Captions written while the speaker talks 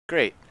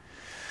Great.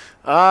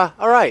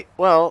 Alright.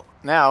 Well,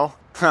 now,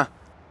 I'm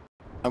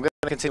gonna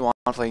continue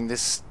on playing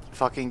this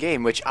fucking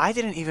game, which I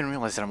didn't even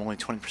realize that I'm only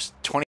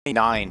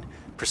 29%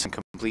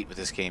 complete with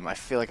this game. I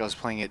feel like I was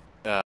playing it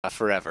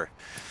forever.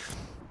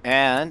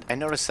 And I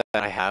noticed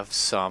that I have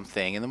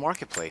something in the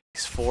marketplace.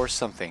 4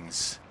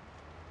 somethings.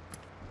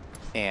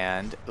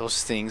 And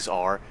those things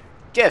are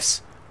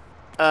gifts.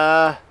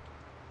 Oh,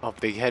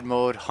 Big Head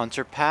Mode,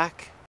 Hunter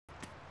Pack.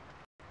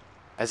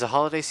 As a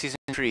holiday season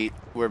treat,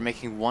 we're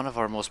making one of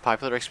our most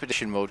popular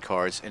Expedition Mode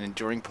cards an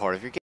enduring part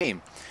of your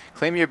game.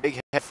 Claim your Big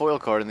Head foil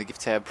card in the gift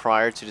tab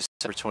prior to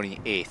December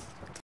 28th.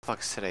 What the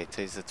fuck is today?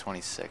 Today's the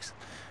 26th.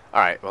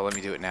 Alright, well let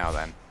me do it now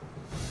then.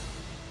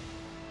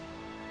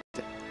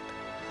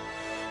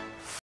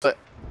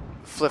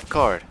 Flip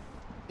card.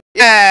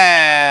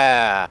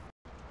 Yeah!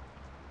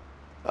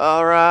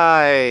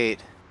 Alright.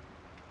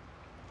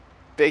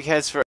 Big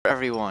heads for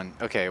everyone.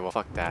 Okay, well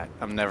fuck that.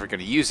 I'm never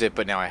gonna use it,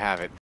 but now I have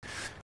it.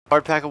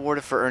 Card pack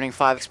awarded for earning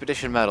 5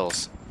 expedition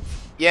medals.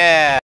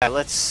 Yeah,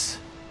 let's...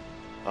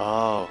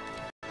 Oh.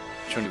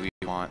 Which one do we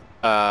want?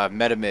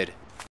 Metamid.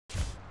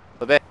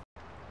 Flip it.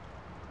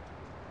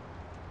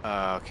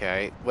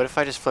 Okay. What if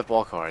I just flip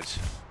all cards?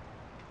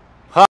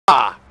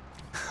 Ha!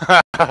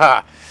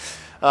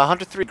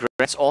 Hunter 3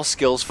 grants all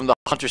skills from the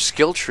Hunter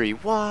skill tree.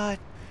 What?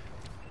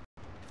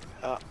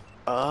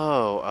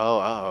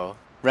 Oh.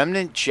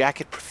 Remnant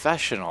Jacket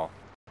Professional.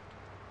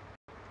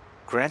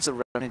 Grants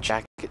a Remnant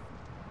Jacket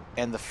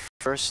and the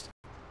first...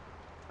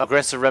 Oh,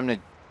 grants a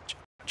Remnant...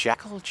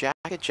 Jackal?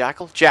 Jackal. It's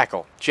Jackal.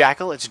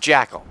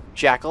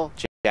 Jackal.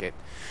 Jacket.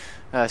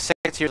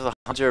 Second tier of the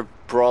Hunter,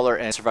 Brawler,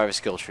 and Survivor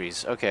skill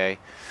trees. Okay.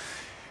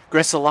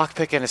 Grants a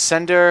Lockpick and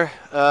Ascender.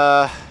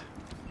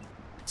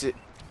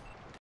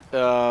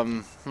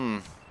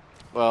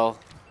 Well...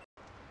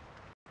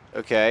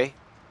 Okay.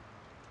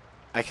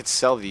 I could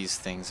sell these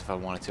things if I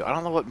wanted to. I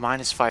don't know what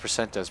minus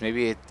 5% does.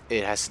 Maybe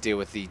it has to deal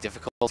with the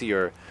difficulty,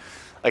 or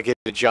like it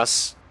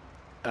adjusts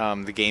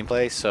the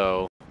gameplay,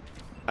 so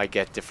I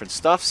get different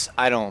stuffs.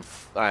 I don't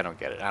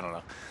get it. I don't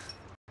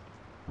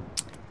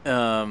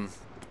know.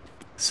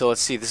 So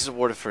let's see. This is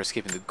awarded for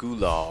escaping the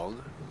gulag.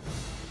 What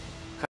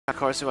kind of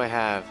cards do I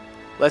have?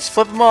 Let's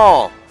flip them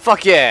all.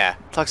 Fuck yeah!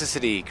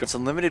 Toxicity grants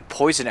unlimited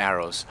poison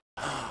arrows.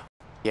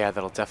 Yeah,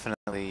 that'll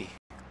definitely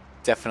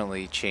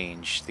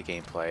change the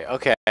gameplay.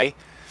 Okay,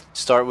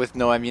 start with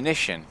no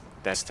ammunition.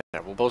 That's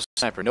terrible. Bow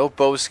sniper, no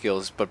bow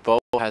skills, but bow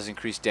has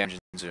increased damage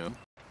and zoom.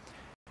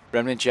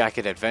 Remnant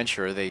Jacket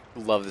Adventurer, they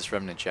love this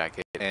Remnant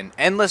Jacket. And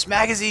endless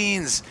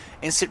magazines!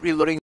 Instant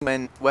reloading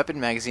when weapon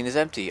magazine is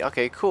empty.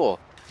 Okay, cool.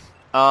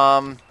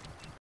 I'm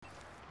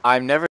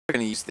never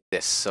gonna use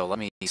this, so let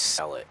me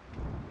sell it.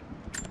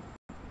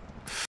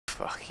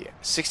 Fuck yeah.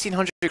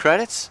 1,600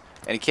 credits?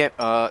 And it can't,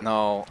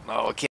 no,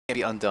 it can't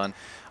be undone.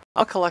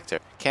 A collector.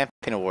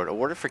 Campaign award.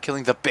 Awarded for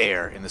killing the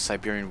bear in the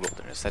Siberian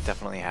wilderness. That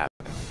definitely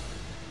happened.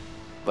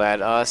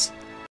 Glad us.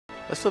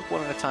 Let's flip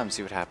one at a time and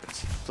see what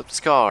happens. Flip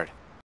this card.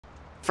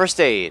 First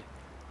aid.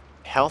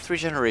 Health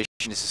regeneration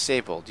is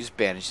disabled. Use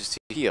bandages to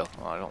heal.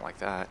 Oh, I don't like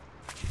that.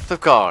 Flip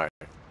card.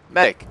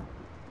 Medic.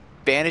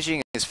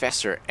 Bandaging is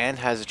faster and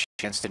has a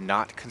chance to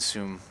not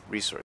consume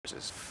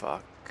resources.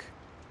 Fuck.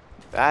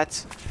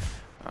 That.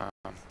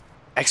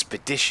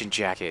 Expedition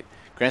Jacket.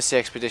 Grants the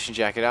Expedition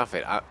Jacket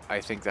outfit.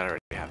 I think that I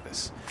already have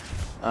this.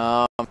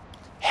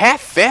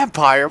 Half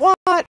Vampire?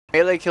 What?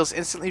 Melee kills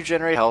instantly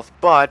regenerate health,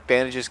 but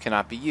bandages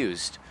cannot be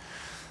used.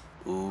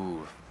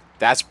 Ooh,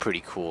 that's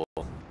pretty cool.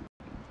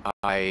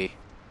 I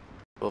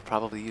will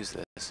probably use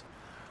this.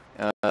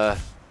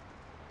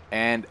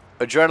 And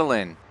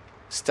Adrenaline.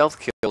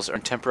 Stealth kills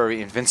earn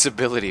temporary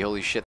invincibility.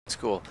 Holy shit, that's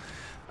cool.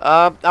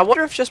 I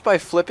wonder if just by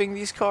flipping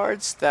these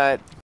cards that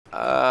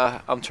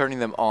I'm turning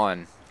them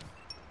on.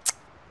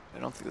 I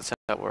don't think that's how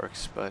that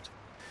works, but...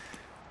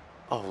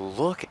 Oh,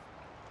 look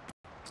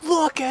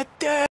at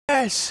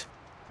this!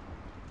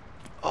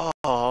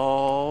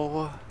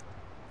 Oh...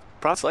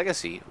 Proud's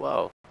Legacy.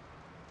 Whoa.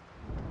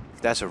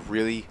 That's a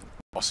really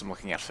awesome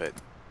looking outfit.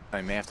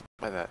 I may have to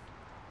buy that.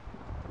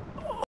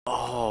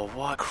 Oh,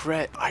 what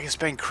cred? I can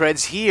spend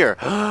creds here!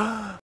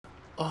 Oh,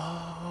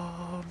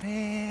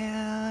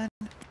 man!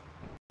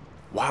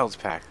 Wild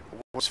Pack.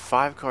 Awards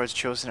 5 cards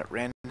chosen at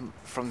random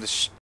from the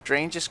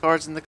strangest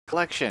cards in the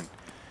collection.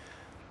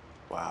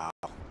 Wow.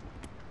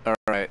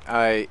 Alright,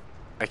 I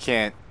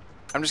can't...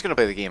 I'm just gonna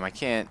play the game. I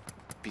can't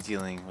be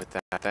dealing with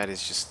that. That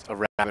is just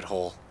a rabbit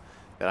hole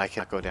that I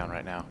cannot go down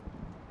right now.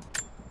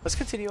 Let's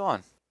continue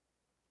on.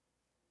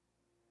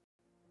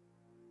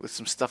 With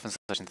some stuff and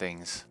such and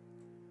things.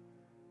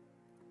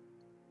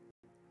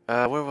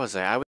 Where was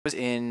I? I was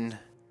in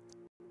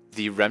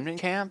the Remnant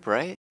Camp,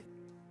 right?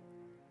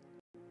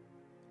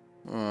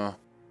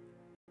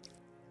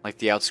 Like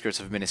the outskirts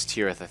of Minas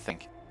Tirith, I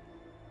think.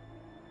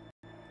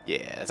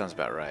 Yeah, that sounds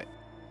about right.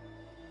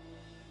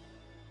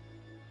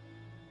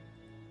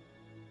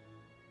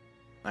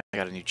 I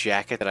got a new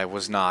jacket that I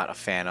was not a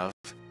fan of.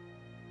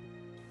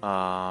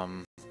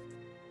 I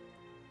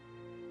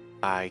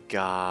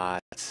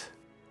got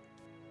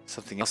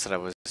something else that I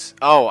was...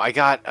 Oh, I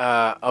got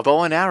a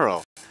bow and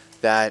arrow.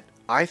 that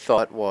I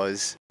thought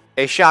was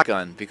a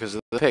shotgun because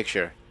of the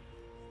picture.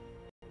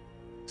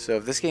 So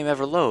if this game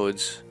ever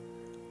loads,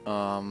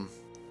 I'll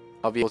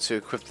be able to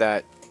equip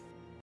that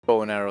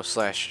bow and arrow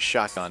 /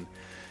 shotgun.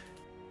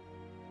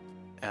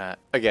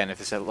 Again, if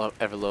this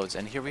ever loads.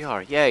 And here we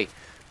are. Yay!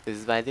 This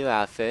is my new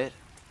outfit.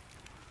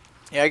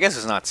 Yeah, I guess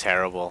it's not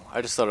terrible.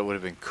 I just thought it would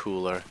have been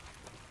cooler.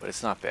 But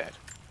it's not bad.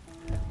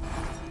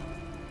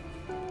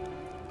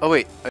 Oh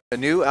wait, a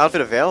new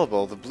outfit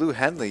available. The blue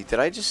Henley. Did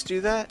I just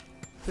do that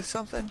with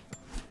something?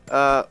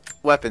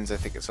 Weapons I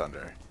think it's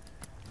under.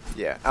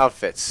 Yeah,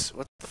 outfits.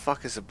 What the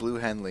fuck is a blue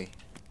Henley?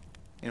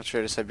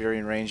 Infiltrator,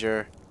 Siberian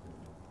Ranger.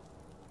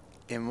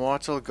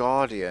 Immortal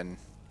Guardian.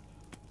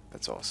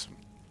 That's awesome.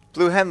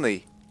 Blue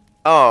Henley.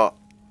 Oh.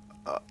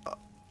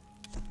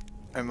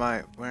 Am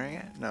I wearing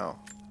it? No.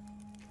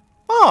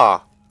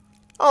 Oh.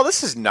 Oh,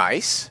 this is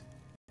nice.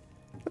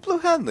 The blue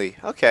Henley.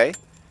 Okay.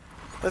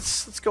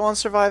 Let's go on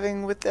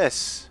surviving with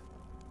this.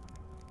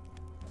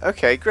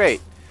 Okay,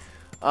 great.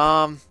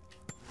 Oh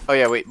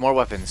yeah, wait, more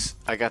weapons.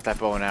 I got that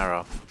bow and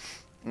arrow.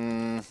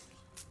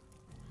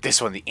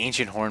 This one, the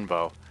ancient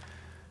hornbow.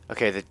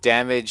 Okay, the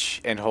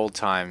damage and hold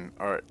time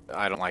are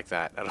I don't like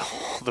that at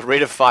all. The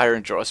rate of fire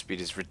and draw speed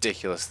is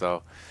ridiculous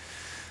though.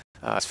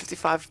 It's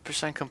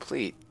 55%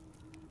 complete.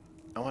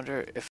 I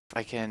wonder if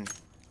I can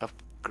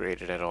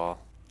upgrade it at all.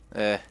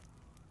 Looks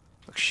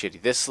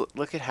shitty.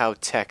 Look at how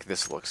tech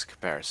this looks in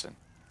comparison.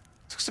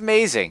 This looks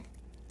amazing.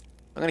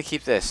 I'm gonna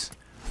keep this.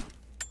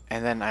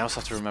 And then I also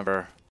have to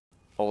remember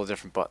all the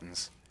different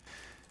buttons.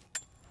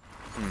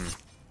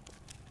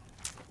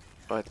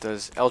 What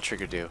does L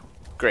trigger do?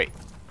 Great.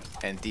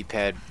 And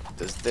D-pad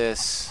does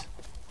this.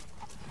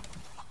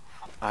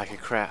 I can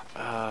craft.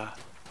 Let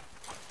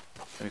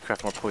me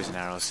craft more poison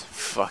arrows.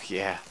 Fuck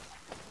yeah.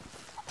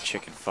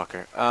 Chicken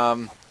fucker.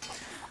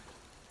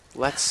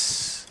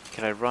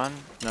 Can I run?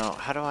 No.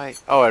 How do I?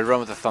 Oh, I run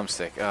with the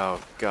thumbstick.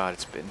 Oh god,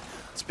 it's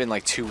been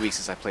like 2 weeks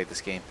since I played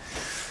this game,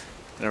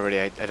 and already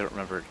I don't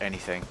remember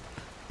anything.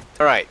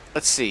 All right,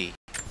 let's see.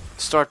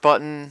 Start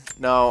button.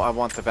 No, I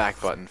want the back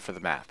button for the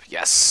map.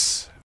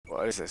 Yes.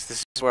 What is this?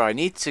 This is where I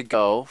need to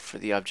go for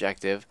the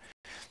objective.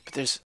 But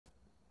there's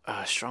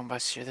strong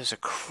boss here. There's a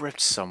crypt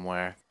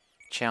somewhere.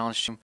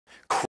 Challenge room.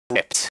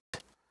 Crypt.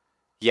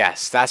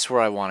 Yes, that's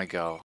where I want to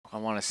go. I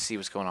want to see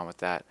what's going on with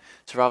that.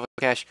 Survival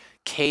cache.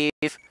 Cave.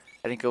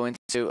 I didn't go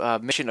into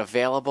mission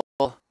available.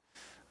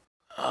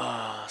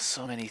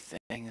 So many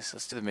things.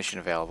 Let's do the mission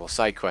available.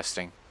 Side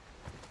questing.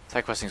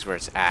 Side questing is where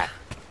it's at.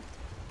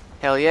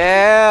 Hell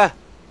yeah!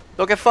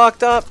 Don't get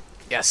fucked up.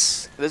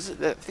 Yes. I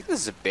think this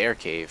is a bear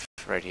cave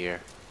right here.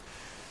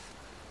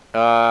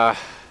 Let's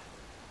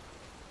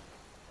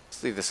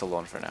leave this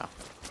alone for now.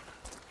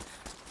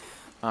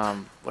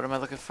 What am I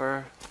looking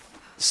for?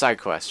 Side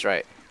quest,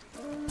 right?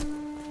 Ooh.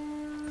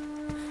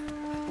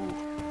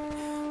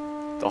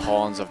 The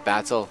Halls of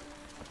Battle.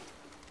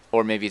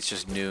 Or maybe it's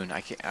just noon.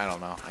 I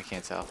don't know. I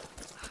can't tell.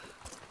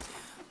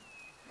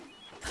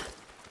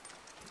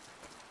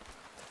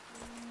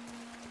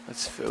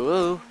 Let's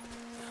ooh.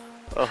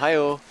 Oh,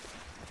 hi-oh.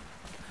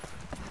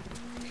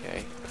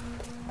 Okay.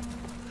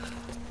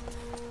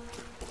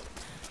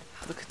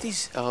 Look at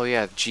these. Oh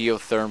yeah,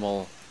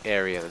 geothermal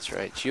area. That's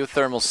right.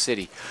 Geothermal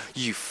city.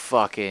 You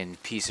fucking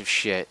piece of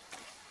shit.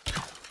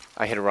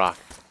 I hit a rock.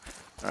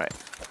 All right.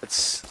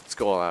 Let's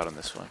go all out on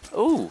this one.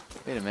 Ooh.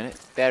 Wait a minute.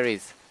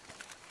 Berries.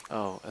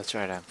 Oh, that's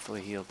right. I'm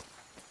fully healed.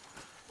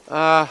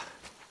 Well,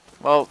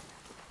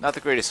 not the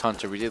greatest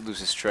hunter. We did lose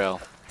his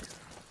trail.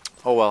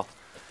 Oh well.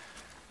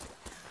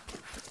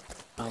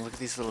 Oh, look at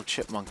these little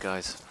chipmunk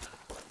guys.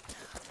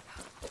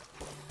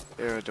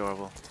 They're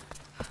adorable.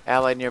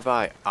 Allied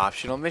nearby.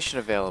 Optional mission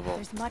available.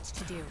 There's much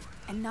to do,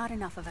 and not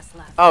enough of us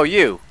left. Oh,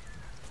 you.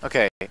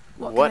 Okay.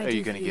 What are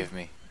you going to give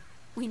me?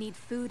 We need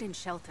food and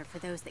shelter for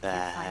those that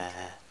can't fight.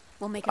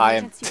 We'll make I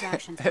am. emergency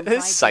rations.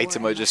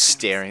 Saitama just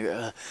staring.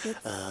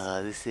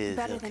 This is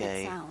better okay. than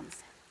it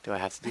sounds. Do I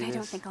have to do But this? I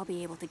don't think I'll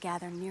be able to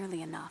gather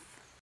nearly enough.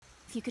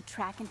 If you could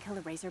track and kill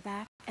a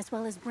razorback, as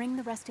well as bring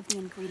the rest of the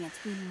ingredients,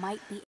 we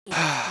might be able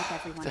to keep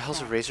everyone The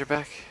hell's a fed.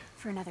 razorback?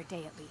 For another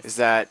day at least. Is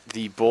that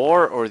the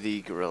boar or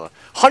the gorilla?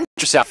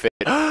 Huntress outfit!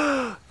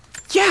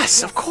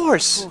 Yes, of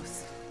course!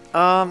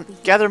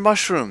 Gather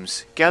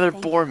mushrooms. Gather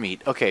boar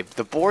meat. Okay,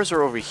 the boars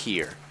are over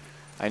here.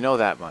 I know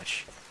that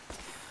much.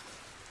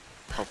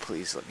 Oh,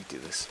 please let me do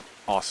this.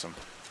 Awesome.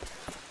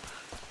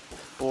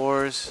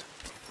 Boars.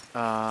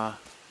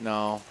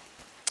 No.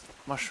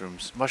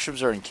 Mushrooms.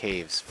 Mushrooms are in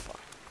caves. Fuck.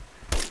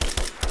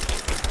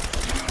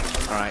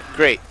 Alright,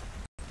 great.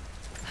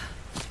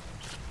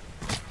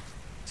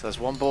 So there's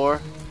one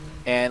boar.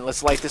 And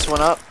let's light this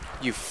one up.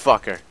 You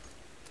fucker.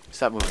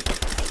 Stop moving.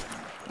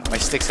 My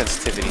stick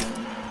sensitivity.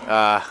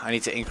 I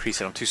need to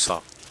increase it. I'm too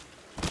slow.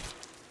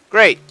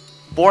 Great.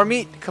 Boar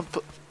meat.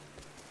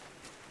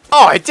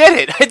 Oh, I did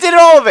it! I did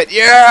all of it!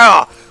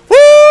 Yeah!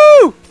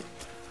 Woo!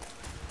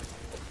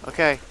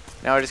 Okay.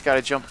 Now I just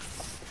gotta jump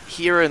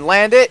here and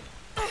land it.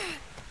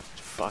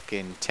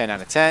 Fucking 10 out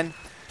of 10.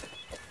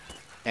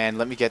 And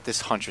let me get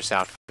this huntress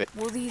outfit.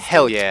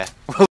 Hell yeah.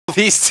 Will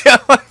these two?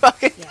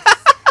 Yes,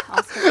 I'll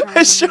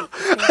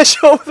I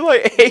show with my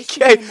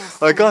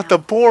AK. I got the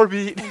boar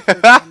meat.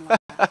 Glad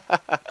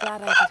I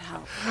could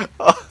help.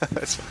 Oh,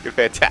 that's fucking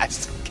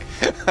fantastic.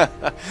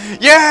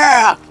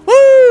 Yeah!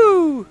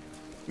 Woo!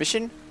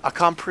 Mission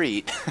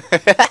accompli.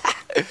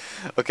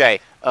 Okay.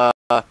 Let's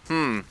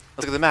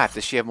look at the map.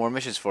 Does she have more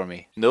missions for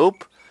me?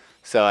 Nope.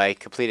 So I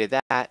completed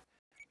that.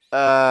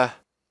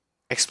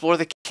 Explore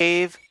the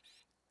cave.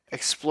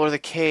 Explore the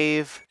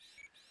cave.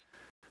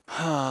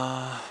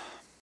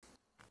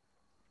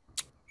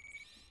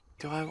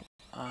 Do I?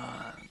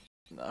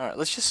 Alright,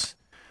 let's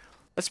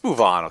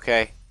move on,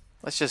 okay?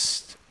 Let's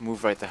just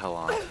move right the hell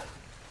on.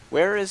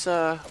 Where is,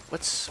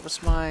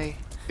 what's my...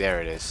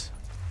 There it is.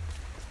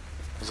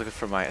 I was looking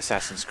for my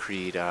Assassin's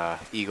Creed,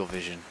 Eagle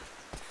Vision.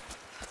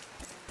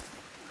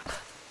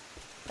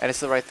 And it's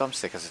the right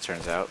thumbstick, as it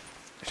turns out.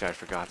 Which I had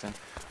forgotten.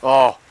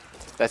 Oh!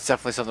 That's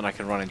definitely something I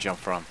can run and jump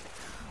from.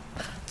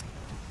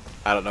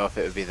 I don't know if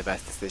it would be the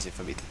best decision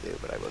for me to do,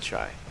 but I will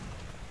try.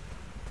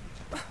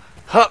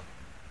 Huh!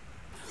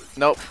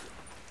 Nope.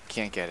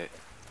 Can't get it.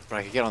 But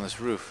I could get on this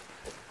roof.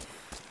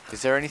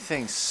 Is there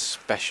anything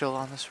special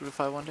on this roof,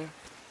 I wonder?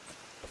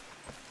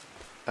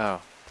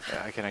 Oh.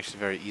 Yeah, I can actually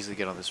very easily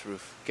get on this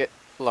roof.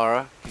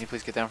 Laura, can you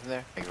please get down from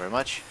there? Thank you very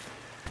much.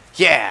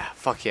 Yeah!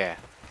 Fuck yeah.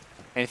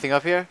 Anything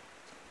up here?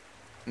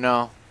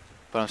 No.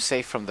 But I'm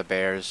safe from the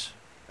bears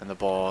and the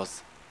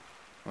balls.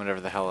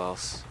 Whatever the hell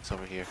else is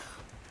over here.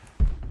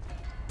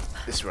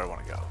 This is where I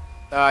want to go.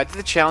 I did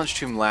the challenge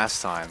tomb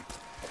last time.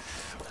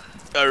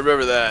 I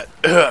remember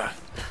that.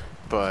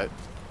 But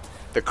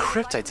the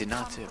crypt I did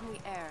not do.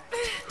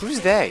 Who's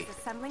they?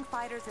 Assembling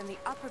fighters in the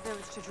upper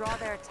village to draw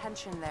their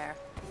attention there.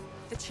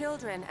 The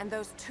children and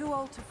those too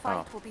old to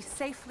fight will be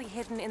safely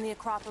hidden in the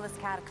Acropolis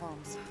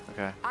catacombs.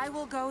 Okay. I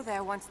will go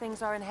there once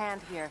things are in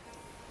hand here.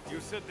 You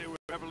said they were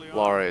heavily armed.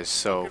 Laura is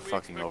so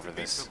fucking over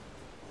this.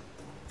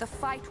 The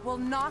fight will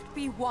not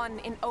be won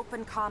in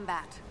open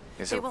combat.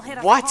 Is They it will hit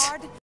us what?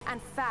 hard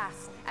and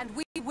fast, and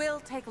we will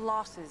take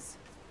losses.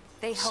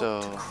 They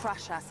hope to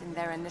crush us in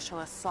their initial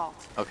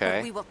assault. Okay.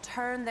 But we will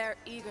turn their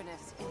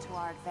eagerness into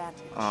our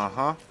advantage.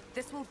 Uh-huh.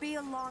 This will be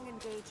a long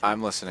engagement.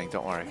 I'm listening,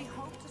 don't If worry. we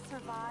hope to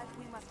survive,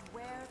 we must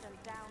wear them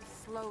down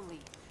slowly.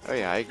 Oh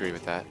yeah, I agree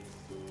with that.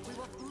 We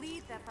will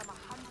bleed them from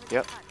 100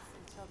 Yep. cuts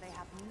until they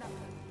have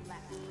nothing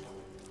left.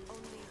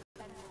 Only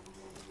then will we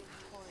be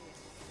victorious.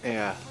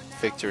 Yeah, For now,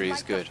 victory is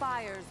light the good.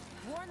 fires,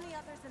 warn the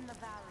others in the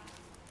valley.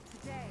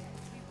 Today,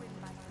 we win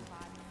by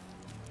survival.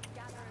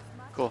 Gather as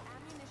much Cool.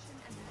 ammunition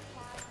and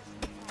supplies as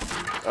you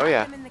can. Oh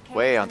yeah, Hide them in the caves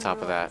way on and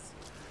top of that. ruins.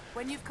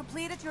 When you've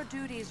completed your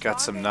duties, Got draw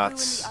some rendezvous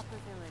nuts. in the upper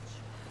village.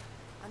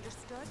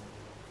 Understood?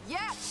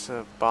 Yes. It's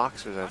a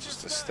box or is that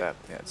just a step?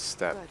 Yeah, it's a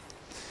step. Good.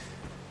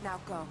 Now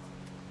go.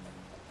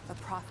 The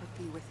prophet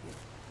be with you.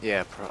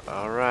 Yeah,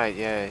 alright,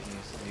 yeah,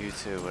 you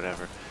too,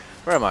 whatever.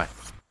 Where am I?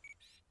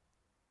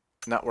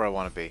 Not where I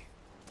want to be.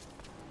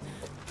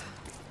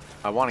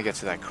 I want to get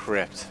to that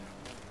crypt.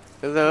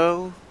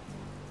 Hello?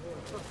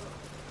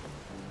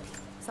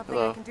 Something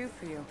Hello. I can do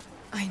for you.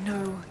 I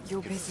know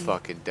you're You busy.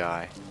 fucking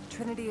die.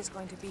 Trinity is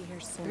going to be here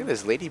soon. Look at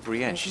this Lady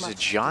Brienne, she's a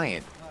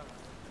giant.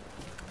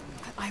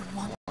 But I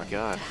want Oh my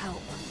god. to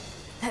help.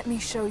 Let me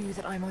show you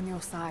that I'm on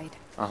your side.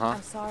 Uh-huh.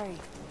 I'm sorry.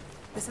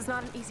 This is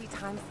not an easy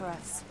time for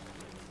us.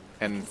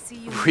 And see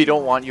you we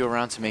don't now. want you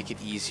around to make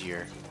it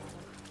easier.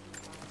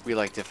 We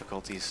like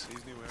difficulties.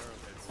 These new arrowheads.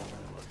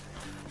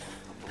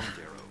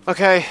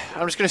 Okay,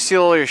 I'm just gonna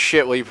steal all your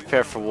shit while you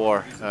prepare for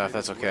war, if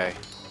that's okay.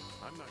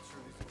 I'm not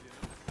sure these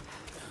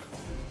would be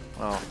enough.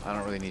 Well, I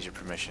don't really need your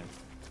permission.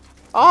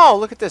 Oh,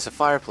 look at this, a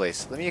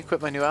fireplace. Let me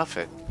equip my new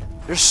outfit.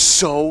 There's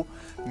so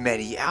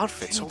many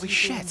outfits, holy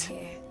shit.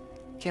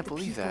 Can't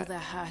believe People that. they're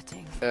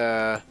hurting.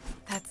 That's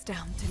That's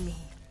down to me.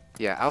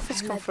 yeah, outfits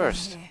I come led them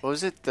first. here. What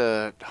was it,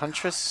 the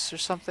Huntress or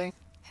something?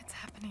 It's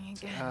happening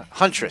again.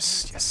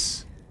 Huntress,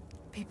 yes.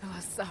 People are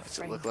What's it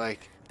suffering look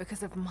like?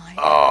 because of my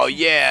Oh actions.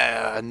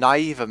 yeah, a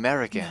naive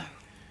American.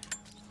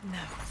 No,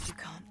 you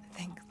can't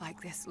think like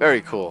this. Very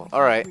Laura, cool. or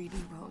you Alright. really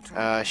will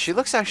drown. She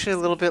looks actually a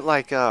little bit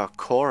like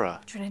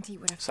Cora. Trinity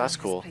would have So that's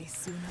found this cool. place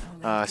sooner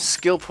or later.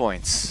 Skill At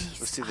points. least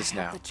Let's do this I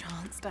now. have the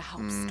chance to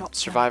help stop them.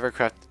 Survivor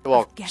craft.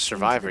 Well, Of getting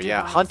Survivor, to the yeah.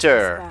 devices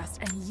Hunter.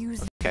 first and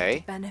using it Okay.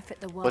 to benefit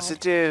the world, What's it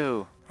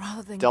do?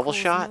 rather than Double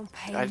cause shot? more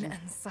pain I didn't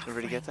and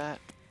already get suffering.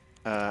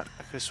 that.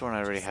 I could have sworn I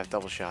already have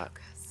double shot.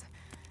 Focus.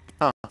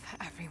 Huh. For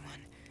everyone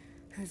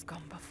who's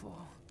gone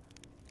before.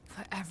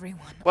 For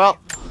everyone. Well,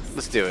 I've lost.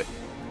 let's do it.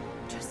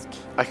 Just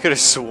keep I could have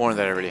sworn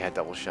that I already had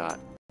double shot,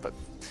 but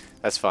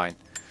that's fine.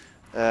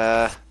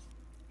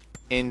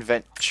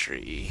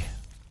 Inventory.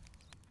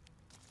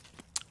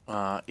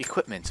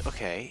 Equipment.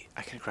 Okay,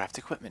 I can craft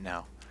equipment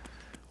now.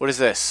 What is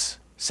this?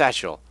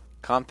 Satchel.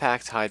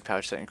 Compact hide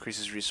pouch that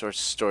increases resource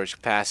storage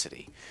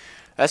capacity.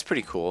 That's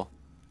pretty cool.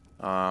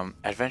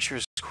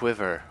 Adventurous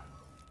quiver.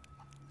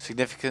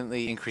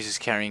 Significantly increases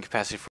carrying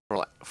capacity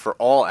for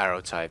all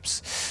arrow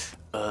types.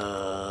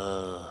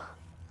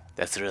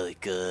 That's really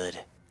good.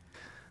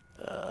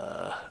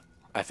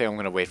 I think I'm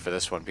gonna wait for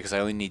this one because I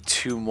only need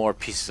 2 more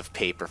pieces of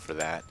paper for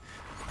that,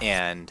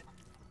 and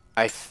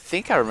I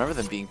think I remember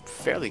them being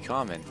fairly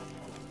common.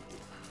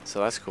 So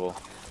that's cool.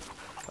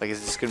 Like,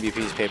 is this gonna be a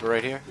piece of paper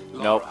right here?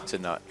 Nope, it's a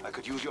nut. I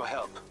could use your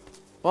help.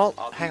 Well,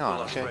 Our hang people on,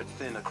 are okay? spread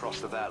thin across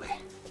the valley.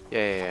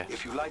 Yeah.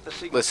 If you light the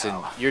signal Listen,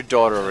 tower, your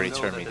daughter they'll already know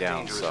turned that me the down,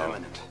 danger is so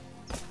imminent.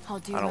 I'll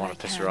do I don't what want to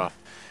piss can. her off.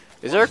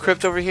 Is there a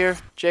crypt over here,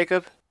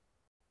 Jacob?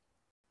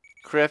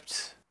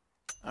 Crypt.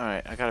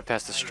 Alright, I gotta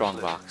pass the strong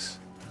box.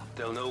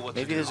 They'll know what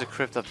Maybe to there's do. a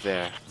crypt up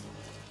there.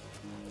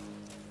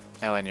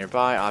 Ally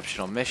nearby,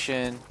 optional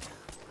mission.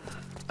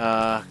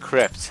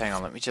 Crypt. Hang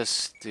on, let me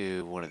just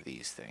do one of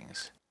these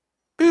things.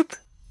 Boop!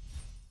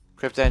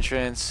 Crypt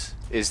entrance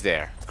is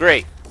there.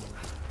 Great!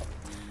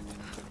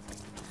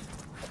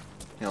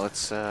 You know,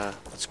 let's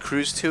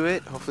cruise to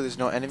it. Hopefully there's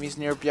no enemies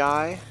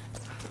nearby.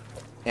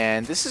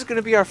 And this is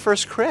gonna be our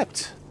first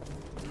crypt.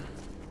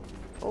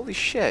 Holy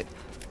shit.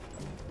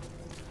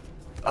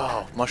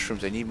 Oh,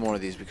 mushrooms. I need more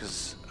of these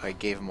because I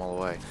gave them all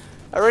away.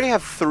 I already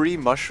have 3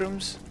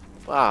 mushrooms?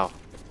 Wow.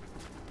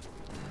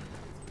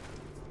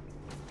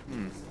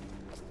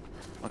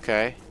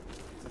 Okay.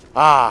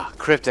 Ah,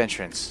 crypt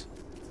entrance.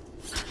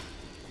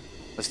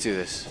 Let's do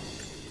this.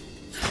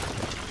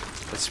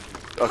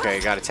 Okay,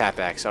 got a tap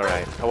axe.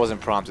 Alright. I wasn't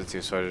prompted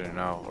to, so I didn't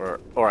know.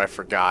 Or I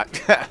forgot.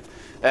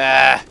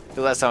 The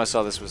last time I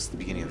saw this was the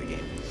beginning of the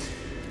game.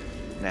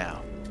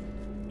 Now,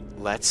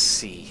 let's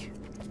see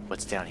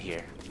what's down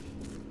here.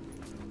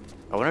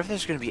 I wonder if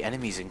there's going to be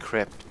enemies in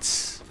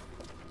crypts.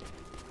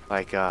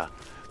 Like, the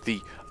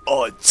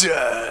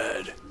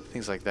undead.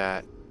 Things like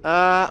that.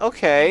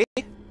 Okay.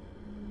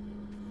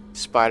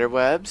 Spider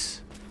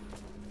webs.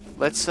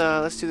 Let's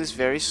do this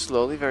very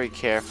slowly, very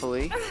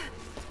carefully.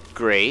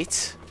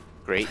 Great.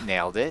 Great,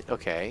 nailed it.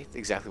 Okay,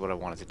 exactly what I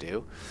wanted to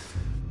do.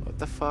 What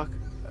the fuck?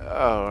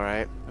 Oh,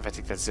 alright. If I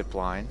take that zip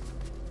line,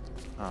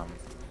 I'll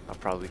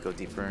probably go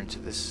deeper into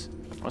this.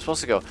 Where am I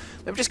supposed to go?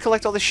 Let me just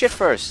collect all this shit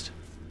first.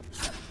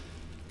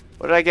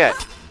 What did I get?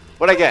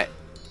 What'd I get?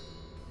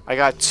 I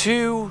got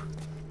 2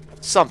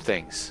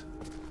 somethings.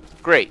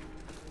 Great.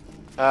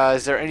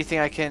 Is there anything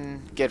I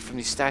can get from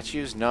these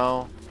statues?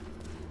 No.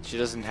 She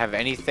doesn't have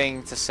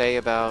anything to say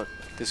about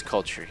this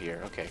culture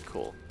here. Okay,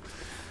 cool.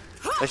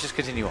 Let's just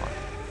continue on.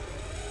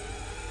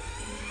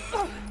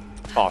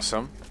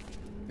 Awesome.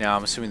 Now,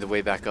 I'm assuming the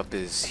way back up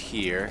is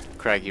here.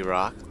 Craggy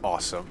Rock.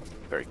 Awesome.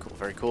 Very cool,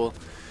 very cool.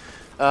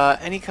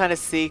 Any kind of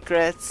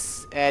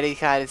secrets? Any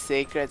kind of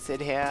secrets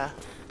in here?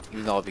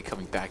 Even though I'll be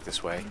coming back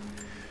this way.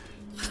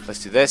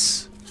 Let's do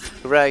this.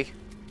 Hooray.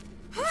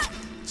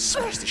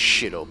 Smash this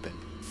shit open.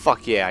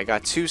 Fuck yeah, I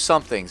got 2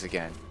 somethings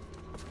again.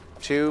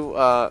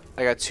 I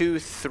got 2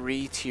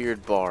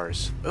 3-tiered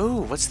bars.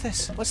 Ooh, what's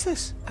this? What's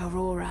this?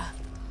 Aurora,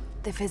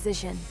 the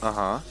physician.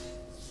 Uh-huh.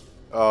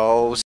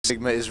 Oh,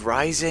 Sigma is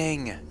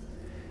rising.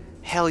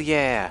 Hell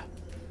yeah.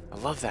 I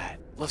love that.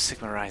 Love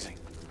Sigma rising.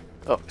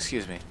 Oh,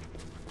 excuse me.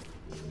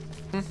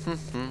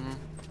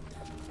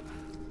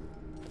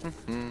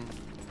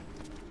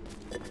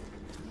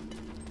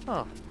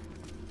 Oh.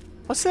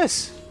 What's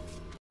this?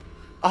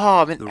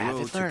 Oh, I'm an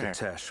avid learner.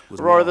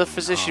 Aurora the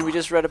physician, we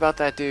just read about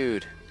that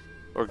dude.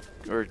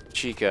 Or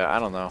Chica, I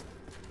don't know.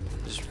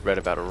 Just read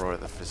about Aurora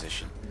the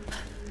physician.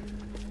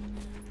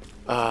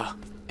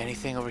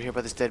 Anything over here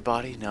by this dead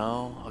body?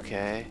 No?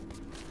 Okay.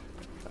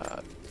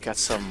 Got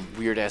some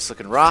weird ass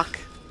looking rock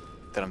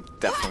that I'm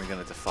definitely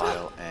gonna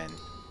defile and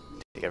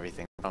take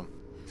everything from.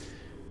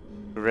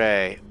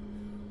 Hooray.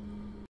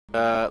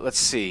 Let's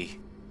see.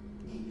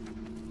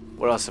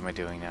 What else am I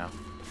doing now?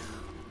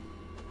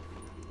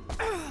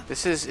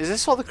 Is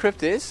this all the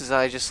crypt is? Is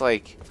I just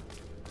like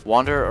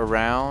wander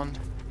around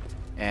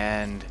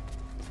and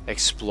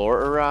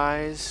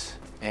explore-arize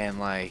and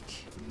like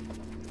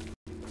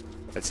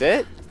that's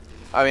it?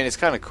 I mean, it's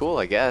kind of cool,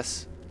 I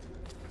guess.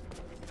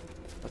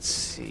 Let's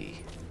see.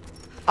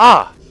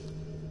 Ah!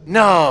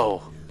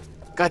 No!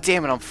 God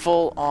damn it, I'm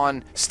full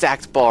on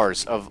stacked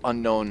bars of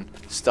unknown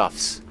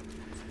stuffs.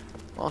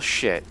 Well,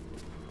 shit.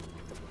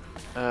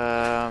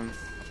 Let's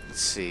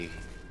see.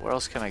 Where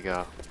else can I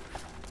go?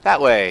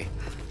 That way!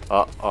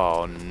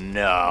 Oh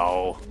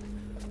no.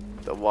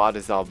 The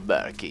water's all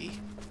murky.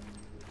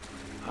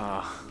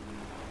 Oh,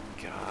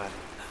 God.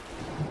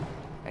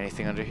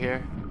 Anything under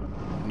here?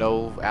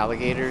 No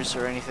alligators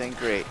or anything?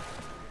 Great.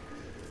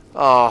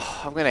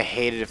 Oh, I'm gonna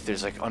hate it if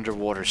there's like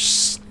underwater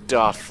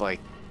stuff, like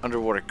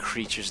underwater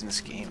creatures in this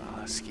game.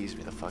 Oh, excuse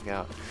me the fuck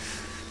out.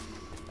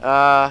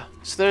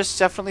 So there's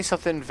definitely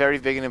something very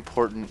big and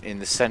important in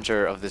the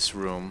center of this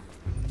room.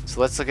 So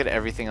let's look at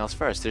everything else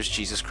first. There's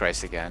Jesus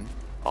Christ again.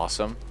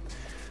 Awesome.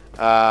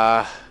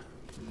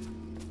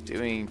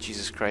 Doing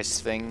Jesus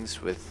Christ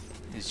things with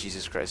his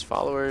Jesus Christ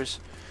followers.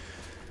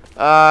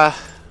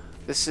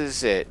 This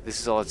is it. This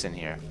is all that's in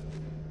here.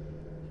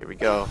 Here we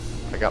go.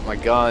 I got my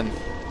gun.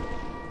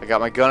 I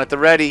got my gun at the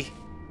ready.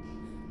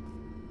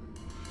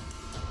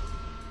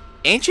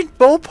 Ancient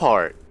bow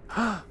part.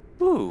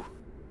 Ooh.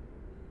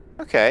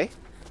 Okay.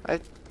 I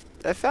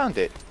found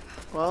it.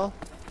 Well,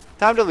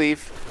 time to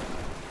leave.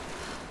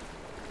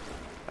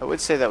 I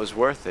would say that was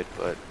worth it,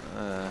 but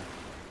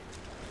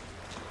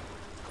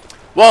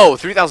Whoa,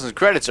 3,000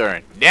 credits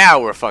earned.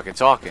 Now we're fucking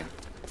talking.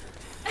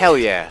 Hell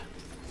yeah.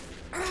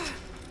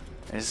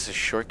 Is this a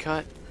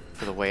shortcut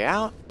for the way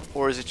out?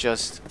 Or is it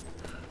just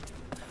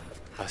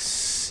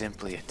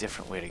simply a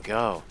different way to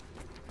go?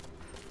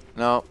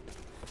 No.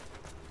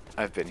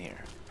 I've been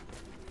here.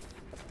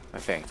 I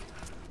think.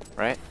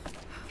 Right?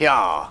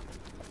 Yeah.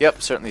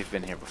 Yep, certainly have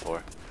been here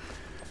before.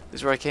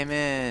 This is where I came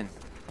in.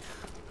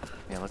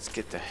 Yeah, let's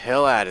get the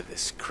hell out of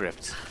this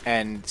crypt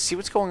and see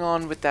what's going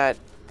on with that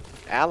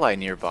ally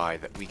nearby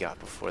that we got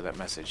before that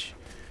message.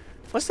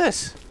 What's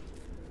this?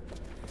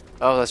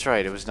 Oh, that's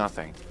right. It was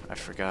nothing. I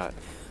forgot.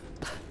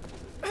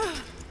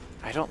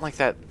 I don't like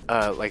that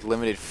like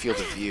limited field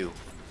of view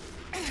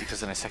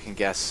because then I second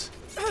guess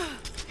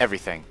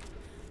everything.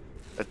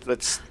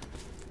 Let's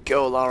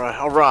go, Lara.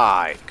 All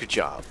right. Good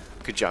job.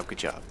 Good job. Good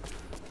job.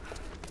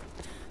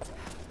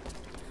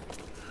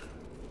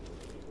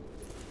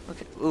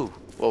 Okay. Ooh.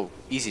 Whoa.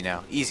 Easy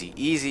now. Easy.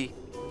 Easy.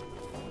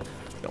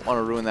 Don't want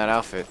to ruin that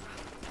outfit.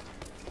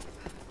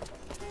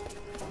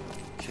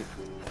 Okay.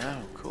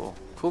 Oh, cool.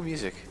 Cool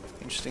music.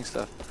 Interesting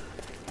stuff.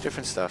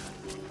 Different stuff.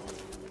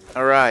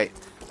 Alright.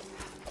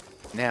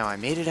 Now, I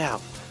made it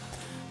out.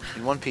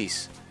 In one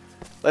piece.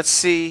 Let's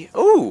see.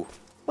 Ooh!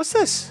 What's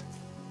this?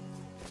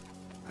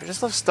 I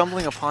just love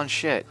stumbling upon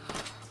shit.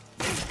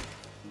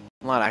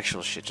 Not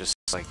actual shit, just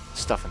like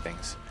stuff and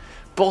things.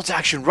 Bolt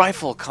action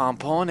rifle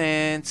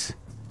component!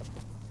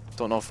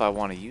 Don't know if I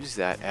want to use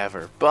that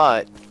ever,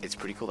 but it's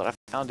pretty cool that I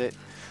found it.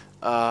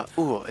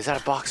 Ooh, is that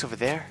a box over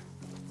there?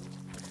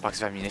 Box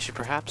of ammunition,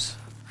 perhaps?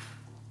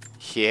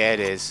 Yeah,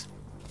 it is.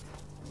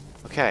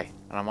 Okay,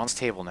 and I'm on this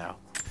table now.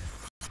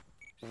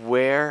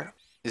 Where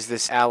is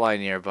this ally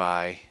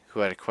nearby who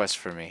had a quest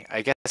for me?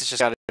 I guess it's just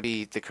gotta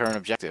be the current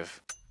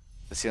objective.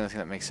 That's the only thing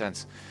that makes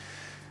sense.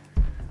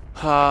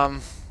 Oh,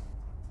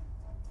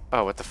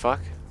 what the fuck?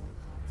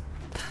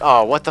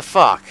 Oh, what the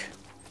fuck?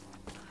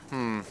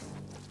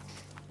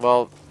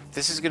 Well,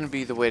 this is gonna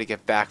be the way to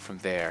get back from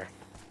there.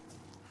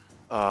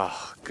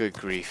 Oh, good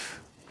grief.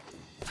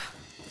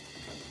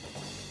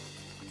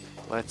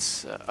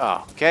 Let's,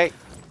 oh, okay.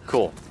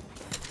 Cool.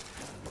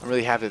 I'm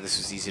really happy that this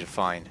was easy to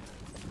find.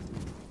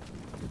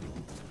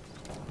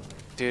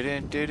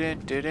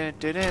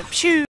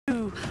 Pshoo!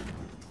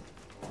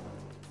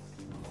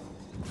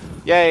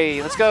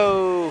 Yay, let's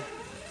go!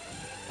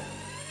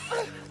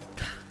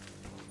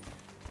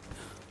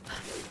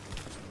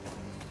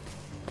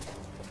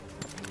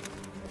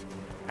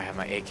 I have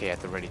my AK at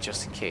the ready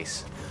just in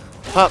case.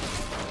 Hup!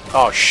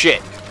 Oh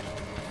shit!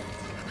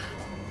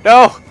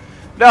 No!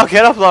 No,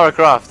 get up, Lara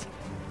Croft!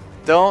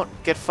 Don't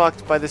get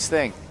fucked by this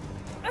thing.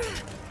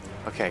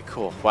 Okay,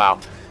 cool. Wow.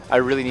 I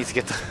really need to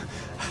get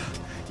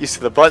used to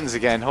the buttons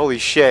again. Holy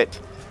shit.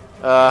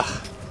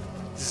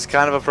 This is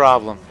kind of a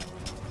problem.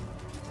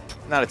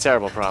 Not a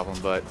terrible problem,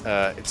 but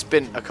it's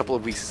been a couple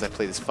of weeks since I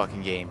played this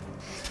fucking game.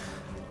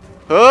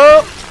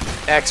 Oh!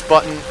 X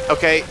button.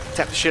 Okay,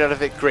 tap the shit out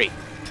of it. Great.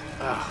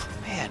 Oh,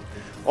 man.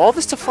 All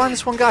this to find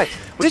this one guy.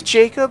 Was it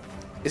Jacob?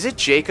 Is it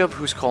Jacob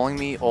who's calling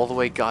me all the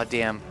way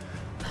goddamn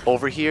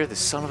over here? The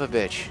son of a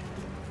bitch.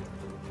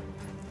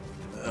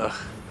 Ugh.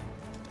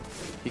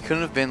 He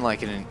couldn't have been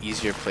like in an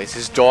easier place.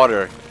 His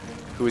daughter,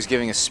 who was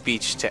giving a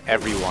speech to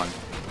everyone.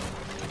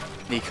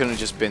 He couldn't have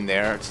just been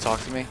there to talk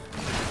to me.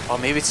 Oh,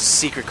 maybe it's a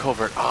secret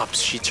covert ops.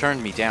 She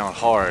turned me down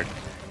hard.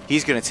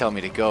 He's gonna tell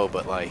me to go,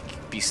 but like,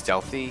 be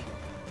stealthy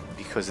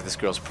because of this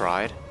girl's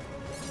pride.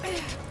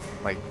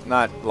 Like,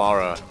 not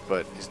Lara,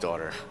 but his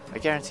daughter. I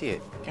guarantee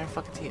it.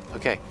 Guarantee it.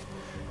 Okay.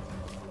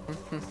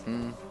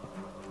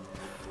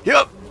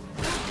 Yup!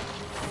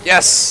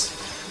 Yes!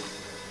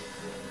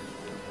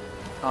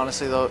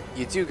 Honestly, though,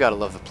 you do gotta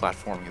love the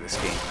platforming of this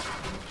game.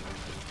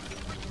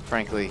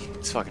 Frankly,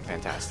 it's fucking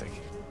fantastic.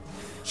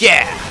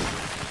 Yeah!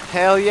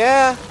 Hell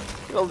yeah!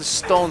 Look at all the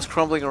stones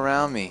crumbling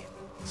around me.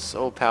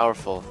 So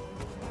powerful.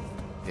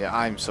 Yeah,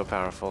 I'm so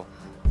powerful.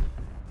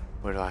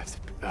 Where do I have to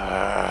be?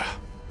 A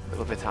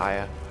little bit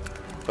higher.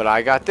 But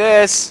I got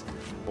this!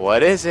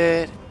 What is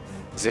it?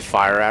 Is it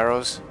fire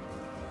arrows?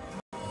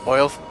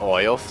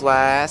 Oil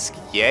flask.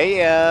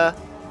 Yeah!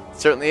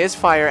 Certainly is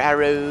fire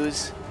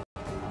arrows.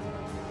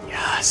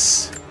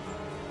 Yes!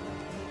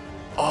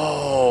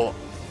 Oh,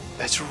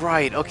 that's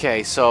right.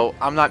 Okay, so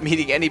I'm not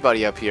meeting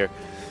anybody up here.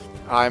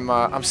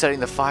 I'm setting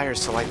the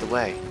fires to light the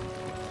way.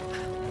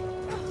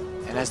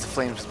 And as the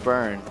flames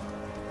burn,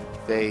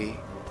 they,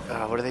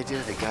 what do?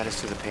 They guide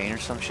us through the pain or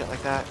some shit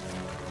like that?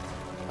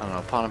 I don't know,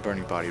 upon a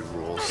burning body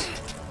rules.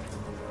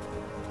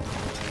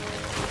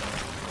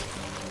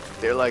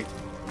 They're like,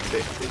 they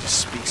just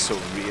speak so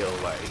real,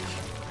 like,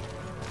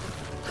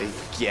 they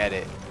get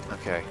it.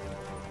 Okay.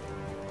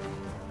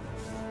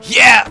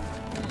 Yeah!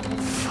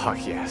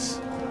 Fuck yes.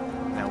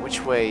 Now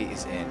which way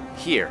is in?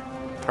 Here.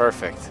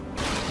 Perfect.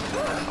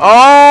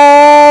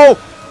 Oh!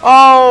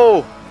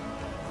 Oh!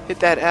 Hit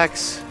that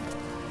X.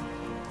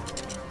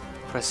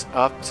 Press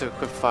up to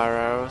equip fire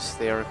arrows.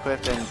 They are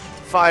equipped and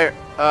fire.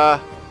 Are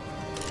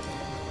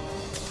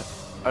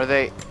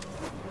they?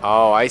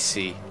 Oh, I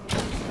see.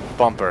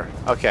 Bumper.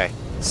 Okay.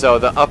 So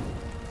the up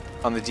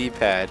on the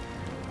D-pad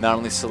not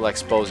only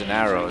selects bows and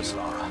arrows,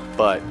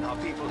 but Our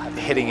people have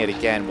hitting it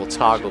again will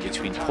toggle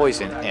between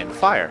poison and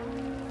fire.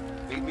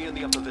 Meet me in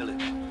the upper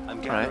village. I'm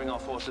gathering our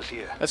forces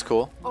here. That's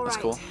cool. All That's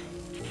right. cool.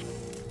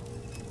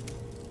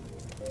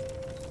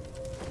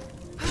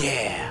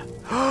 Yeah.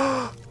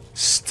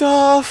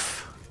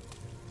 Stuff.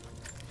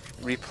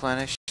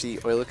 Replenish the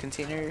oil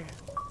container.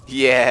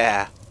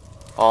 Yeah.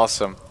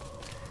 Awesome.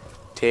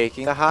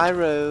 Taking the high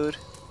road.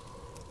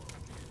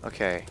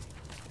 Okay.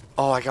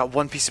 Oh, I got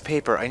one piece of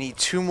paper. I need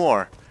 2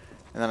 more.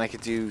 And then I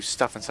could do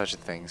stuff and such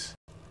things.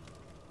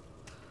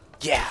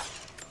 Yeah.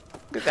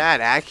 Look at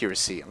that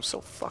accuracy. I'm so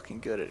fucking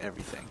good at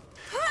everything.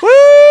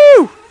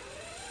 Woo!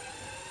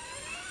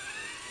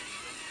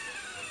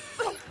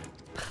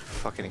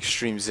 Fucking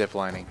extreme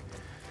ziplining.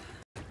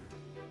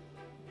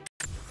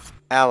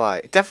 Ally.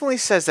 It definitely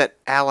says that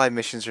ally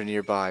missions are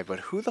nearby, but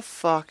who the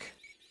fuck?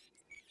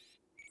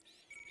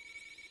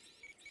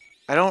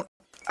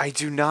 I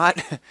do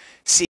not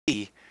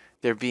see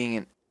there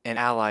being an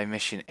ally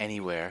mission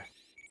anywhere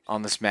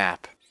on this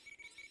map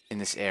in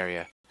this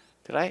area.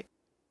 Did I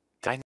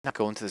not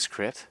go into this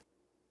crypt?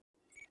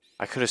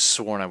 I could have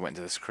sworn I went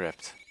into this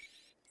crypt.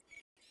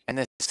 And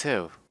this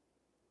too.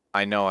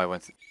 I know I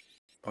went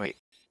wait.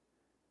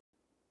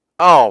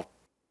 Oh!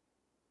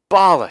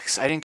 Bollocks!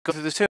 I didn't go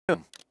through the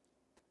tomb.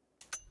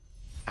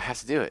 I have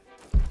to do it.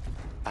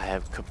 I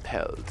have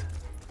compelled.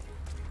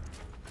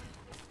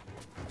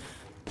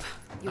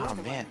 You're Oh the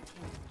one man. that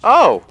came.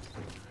 Oh!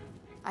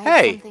 I have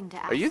Hey! something to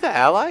Are you ask. the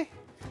ally?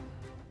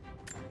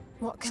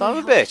 What can Son I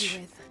of a help bitch.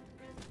 you with?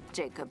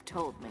 Jacob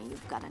told me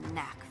you've got a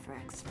knack for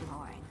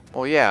exploring.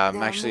 Well, yeah, I'm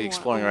There are actually more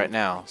exploring right old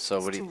now, so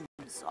what do you...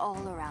 tombs all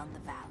around the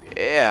valley.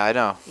 Yeah, I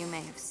know. You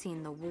may have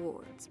seen the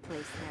wards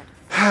placed there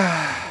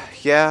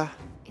to Yeah.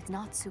 It's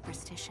not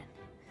superstition.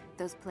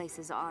 Those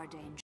places are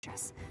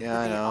dangerous. Yeah, but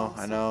I they know,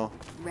 I also know.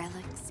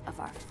 relics of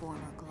our former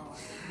glory.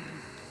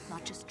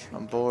 Not just I'm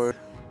trinkets. bored.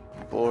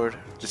 I'm bored.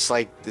 Just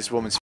like this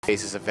woman's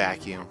face is a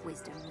vacuum.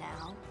 Wisdom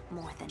now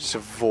more than Just a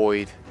ever.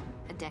 void.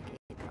 A decade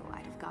ago,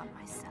 I'd have gone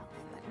myself,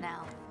 but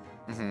now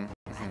Mm-hmm.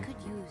 I could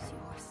use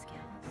your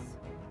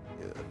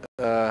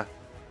skills.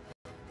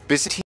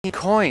 Byzantine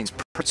coins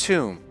per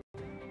tomb.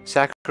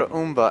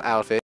 Sacraumba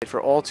outfit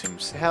for all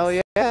tombs. Hell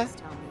yeah. Just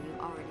tell me you've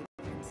already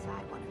been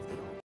inside one of the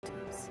old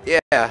tombs.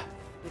 Yeah,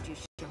 Would you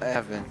share I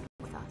have been.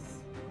 with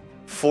us?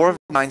 4 of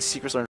 9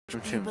 secrets learned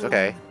from You tombs. belong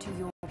Okay. to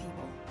your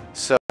people.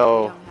 So, We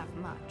don't have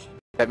much.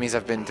 that means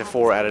I've been to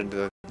 4 out of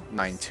the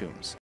 9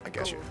 tombs. I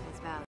guess you. Gold has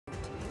value to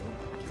you.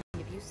 I can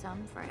give you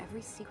some for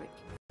every secret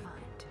you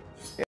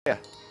find. Yeah.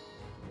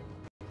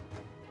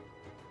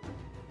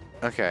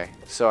 Okay,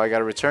 so I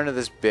gotta return to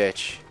this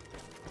bitch.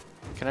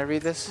 Can I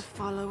read The this?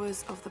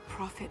 followers of the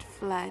prophet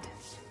fled,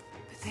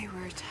 but they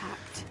were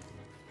attacked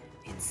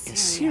in Syria. In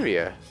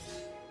Syria.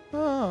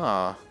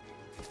 Oh.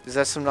 Is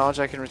that some knowledge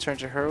I can return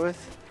to her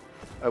with?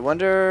 I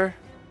wonder...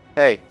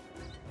 Hey.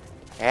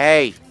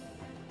 Hey!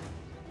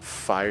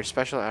 Fire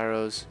special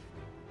arrows.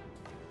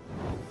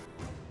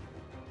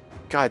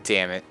 God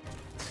damn it.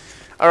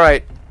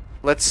 Alright,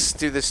 let's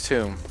do this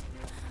tomb.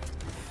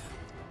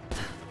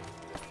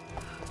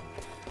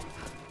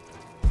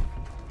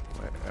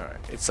 Alright,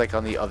 it's like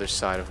on the other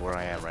side of where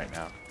I am right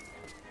now.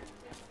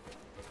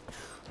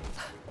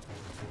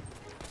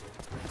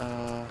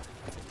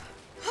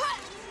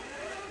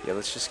 Yeah,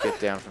 let's just get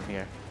down from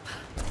here.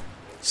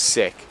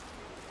 Sick.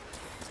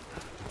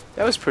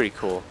 That was pretty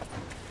cool.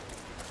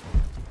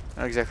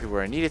 Not exactly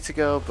where I needed to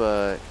go,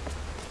 but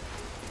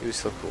it was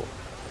still cool.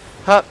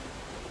 Hup!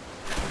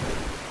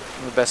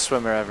 I'm the best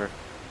swimmer ever.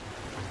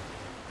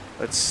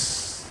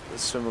 Let's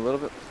swim a little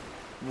bit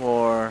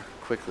more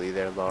quickly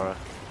there, Laura.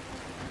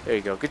 There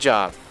you go. Good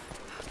job.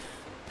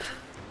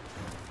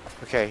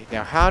 Okay,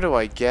 now how do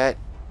I get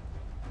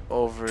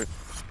over...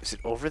 Is it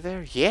over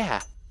there?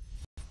 Yeah!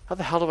 How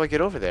the hell do I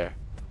get over there?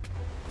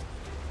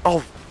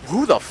 Oh,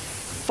 who the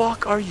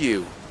fuck are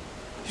you?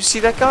 You see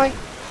that guy?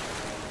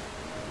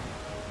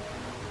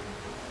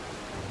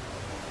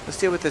 Let's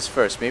deal with this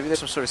first. Maybe there's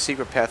some sort of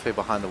secret pathway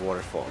behind the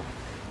waterfall.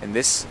 And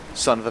this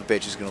son of a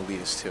bitch is gonna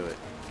lead us to it.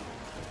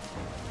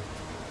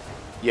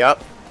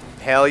 Yup.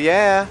 Hell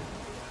yeah.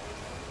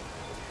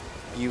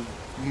 You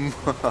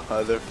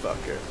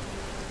motherfucker.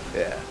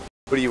 Yeah.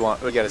 What do you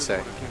want? What do you gotta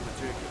say?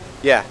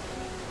 Yeah.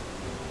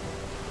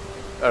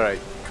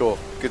 Alright, cool.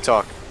 Good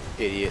talk,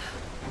 idiot.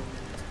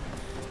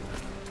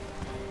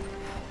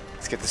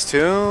 Let's get this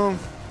tomb.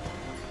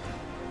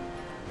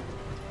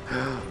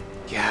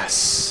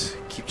 Yes.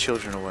 Keep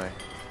children away.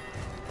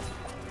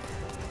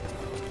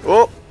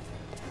 Oh!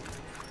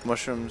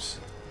 Mushrooms.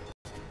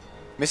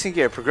 Missing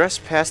gear. Progress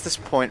past this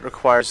point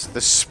requires the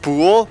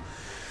spool.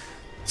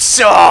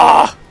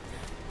 Saw!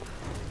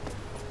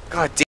 God damn